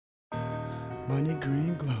Money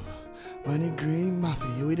Green Global, Money Green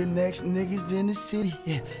Mafia, we the next niggas in the city.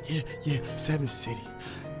 Yeah, 7 City.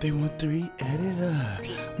 They want 3, add it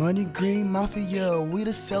up. Money Green Mafia, we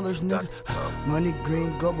the sellers, nigga. Money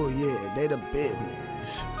Green Global, yeah, they the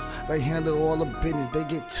business. They handle all the business, they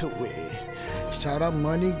get to it. Shout out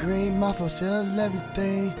Money Green Mafia, sell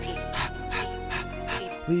everything.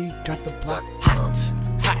 We got the block hot.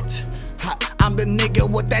 I'm the nigga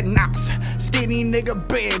with that knots. Skinny nigga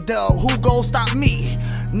bed though, who gon' stop me?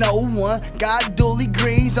 No one. Got Dooley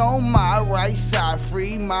Greens on my right side.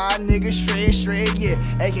 Free my nigga shred, yeah.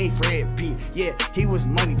 AK Fred P, yeah, he was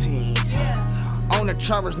money team. On the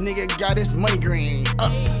choppers, nigga got his money green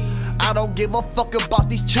up. I don't give a fuck about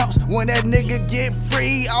these chumps. When that nigga get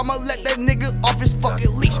free, I'ma let that nigga off his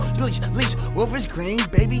fucking leash. Wolfish green,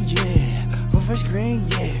 baby, yeah. Wolfish green,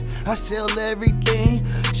 yeah. I sell everything.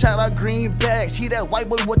 Shout out green bags. He that white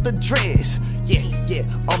boy with the dreads. Yeah.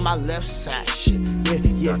 On my left side, shit.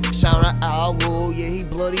 Yeah. Shout out Owl, yeah, he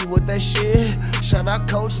bloody with that shit. Shout out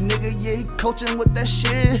Coach, nigga, yeah, he coaching with that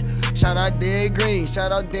shit. Shout out Danny Green,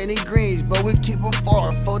 shout out Danny Greens, but we keep him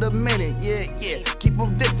far for the minute, yeah. Keep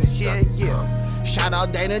him distant, yeah. Shout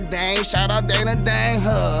out Dana Dang, shout out Dana Dang,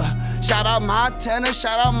 Shout out Montana,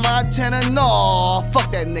 no, fuck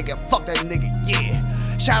that nigga,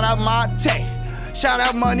 yeah. Shout out Monte. Shout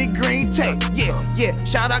out Money Green Tape, yeah.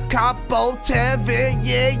 Shout out Capo Tevin,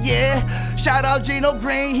 yeah. Shout out Gino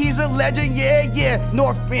Green, he's a legend, yeah.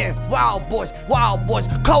 North End, Wild Boys,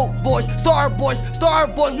 Cold Boys, Star Boys,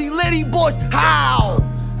 we Liddy Boys, how?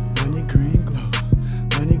 Money Green Global,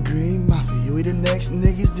 Money Green Mafia, we the next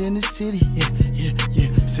niggas in the city, yeah.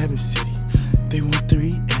 7 City. They want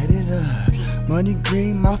 3, add it up. Money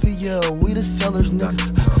Green Mafia, we the sellers,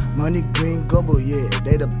 nigga. Money Green Global, yeah,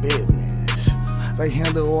 they the business. They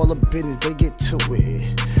handle all the business, they get to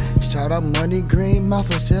it. Shout out Money Green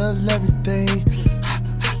Mafia, sell everything.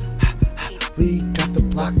 We got the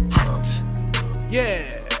block hot.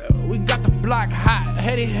 Yeah, we got the block hot.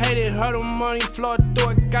 Hate it, heard on money, floor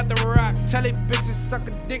door, got the rock. Tell they bitches suck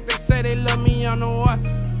a dick, they say they love me, I know what.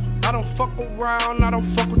 I don't fuck around, I don't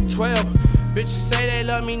fuck with 12. Bitches say they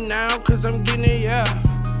love me now, cause I'm getting it, yeah.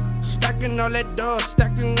 Stacking all that door.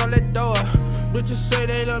 Bitches say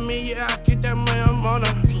they love me, yeah, I get that money, I'm on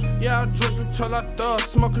her. Yeah, I drink until I throw,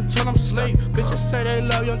 smoke until I'm asleep. Bitches say they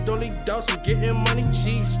love young Dooley Dose, I'm getting money,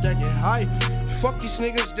 G, stacking high. Fuck these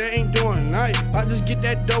niggas, they ain't doing right. I just get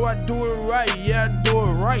that dough, I do it right, yeah, I do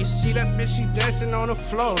it right. See that bitch, she dancing on the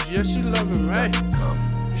floors, yeah, she loving right.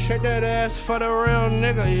 Shake that ass for the real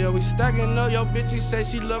nigga, yeah, we stacking up. Yo, bitch, she say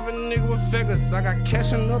she love a nigga with figures. I got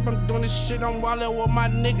cashing up, I'm doing this shit, I'm wildin' with my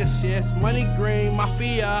niggas, yeah, it's Money Green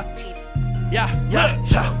Mafia. Yeah.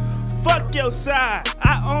 Fuck your side,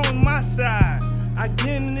 I own my side. I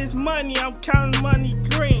getting this money, I'm counting money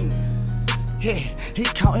greens. Yeah, he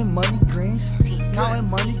counting money greens. Counting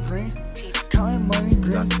money greens.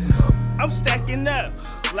 I'm stacking up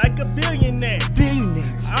like a billionaire.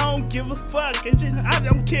 I don't give a fuck, I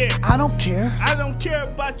don't care. I don't care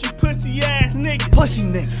about you pussy ass niggas. Pussy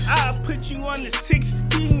niggas. I'll put you on the 6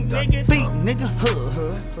 feet, nigga.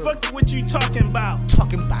 Fuck what you talking about.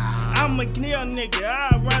 I'm a Neil nigga,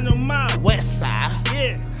 I'll run them out. West side.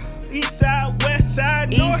 Yeah. East side, west side,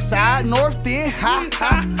 north east side, north end.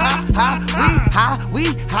 We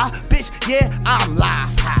high, bitch, yeah, I'm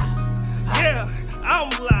live high. Yeah, I'm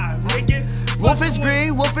live, nigga. Wolfish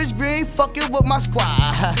green, fucking with my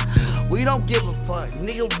squad. We don't give a fuck,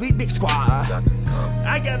 nigga, we big squad.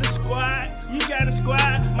 I got a squad, you got a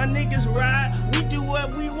squad, my niggas ride. We do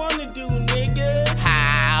what we wanna do, nigga.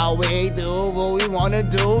 How we do what we wanna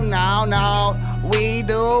do now. We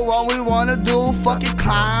do what we wanna do, fucking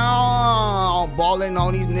clown. Ballin'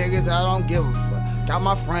 on these niggas, I don't give a fuck. Got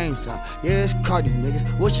my frames out, yeah, it's Cardi,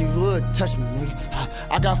 niggas. Wish you would touch me, nigga.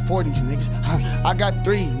 I got 40s, niggas. I got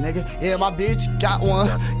 3, nigga. Yeah, my bitch got one.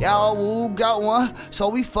 Y'all woo got one. So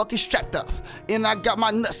we fucking strapped up. And I got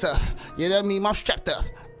my nuts up. Yeah, that mean I'm strapped up.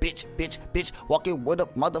 Bitch. Walking with a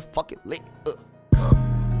motherfucking lick up.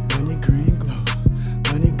 Money Green Global,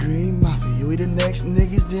 Money Green Mafia, we the next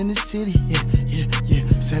niggas in the city. Yeah.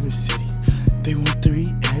 7 City. They want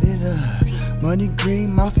 3, add it up. Money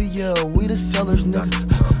Green Mafia, we the sellers,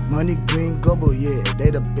 nigga. Money Green Global, yeah,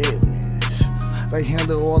 they the business. They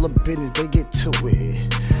handle all the business, they get to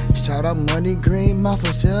it. Shout out Money Green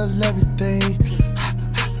Mafia, sell everything.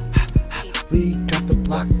 We got the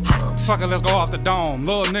block hot. Fuck it, let's go off the dome.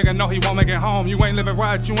 Little nigga know he won't make it home. You ain't living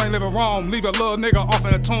right, you ain't living wrong. Leave a little nigga off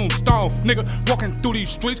in a tombstone. Nigga walking through these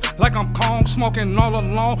streets like I'm Kong, smoking all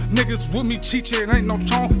alone. Niggas with me, cheat it ain't no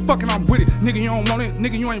tone. Fucking I'm with it. Nigga, you don't want it.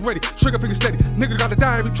 Nigga, you ain't ready. Trigger finger steady. Nigga gotta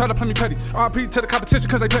die if you try to play me petty. RP to the competition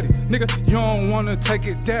cause they petty. Nigga, you don't wanna take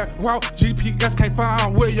it that route. GPS can't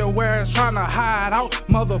find where your ass trying to hide out.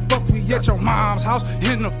 Motherfucker, we at your mom's house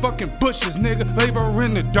in the fucking bushes, nigga. Leave her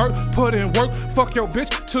in the dirt, put in work. Fuck your bitch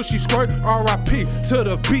till she squirt. RIP to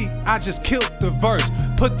the beat, I just killed the verse.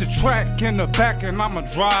 Put the track in the back and I'ma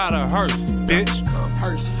drive the hearse, bitch.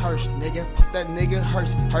 Hearse, nigga. Put that nigga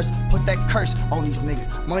hearse. Put that curse on these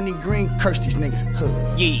niggas. Money Green, curse these niggas. Huh.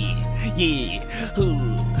 Yeah,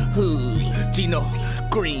 Gino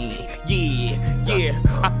Green, yeah.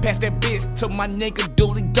 I pass that bitch to my nigga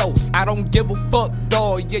Dooley Dose. I don't give a fuck,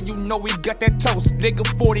 dawg. Yeah, you know we got that toast. Nigga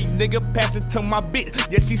 40, nigga, pass it to my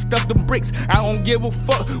bitch. Yeah, she stuffed them bricks. I don't give a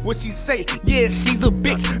fuck what she say. Yeah, she's a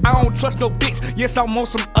bitch. I don't trust no bitch. Yes, I'm on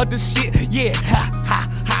some other shit. Yeah, ha.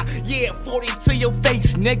 Yeah, 40 to your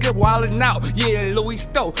face, nigga, wildin' out. Yeah, Louis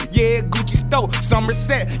Stowe, yeah, Gucci Stowe,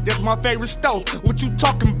 Somerset, that's my favorite store. What you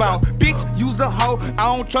talking about? Bitch, you's a hoe.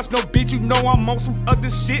 I don't trust no bitch, you know I'm on some other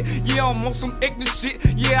shit. Yeah, I'm on some ignorant shit.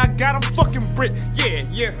 Yeah, I got a fucking brick.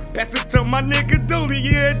 Yeah, pass it to my nigga Dooley.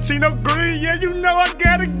 Yeah, Gino Green, yeah, you know I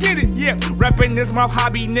gotta get it. Yeah, rapping is my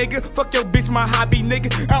hobby, nigga. Fuck your bitch, my hobby,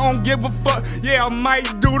 nigga. I don't give a fuck. Yeah, I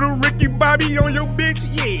might do the Ricky Bobby on your bitch,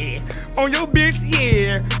 yeah. On your bitch,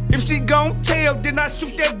 yeah. If she gon' tell, then I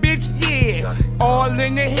shoot that bitch, yeah. All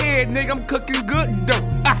in the head, nigga, I'm cooking good dope.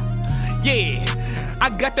 Yeah, I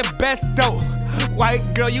got the best dope. White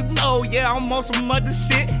girl, you know, yeah, I'm on some other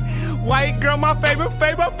shit. White girl, my favorite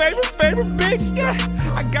bitch, yeah.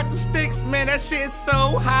 I got them sticks, man, that shit's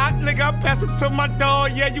so hot. Nigga, I pass it to my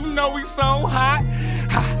dog, yeah, you know we so hot.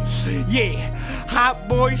 Yeah. Hot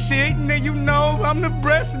boy shit, nigga, you know I'm the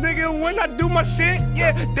best, nigga, when I do my shit,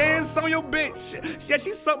 yeah, dance on your bitch, yeah,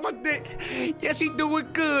 she suck my dick, yeah, she do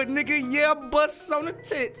it good, nigga, yeah, bust on the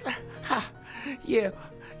tits, ha, yeah,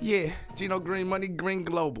 Gino Green, Money Green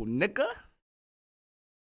Global, nigga.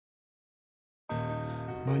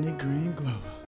 Money Green Global.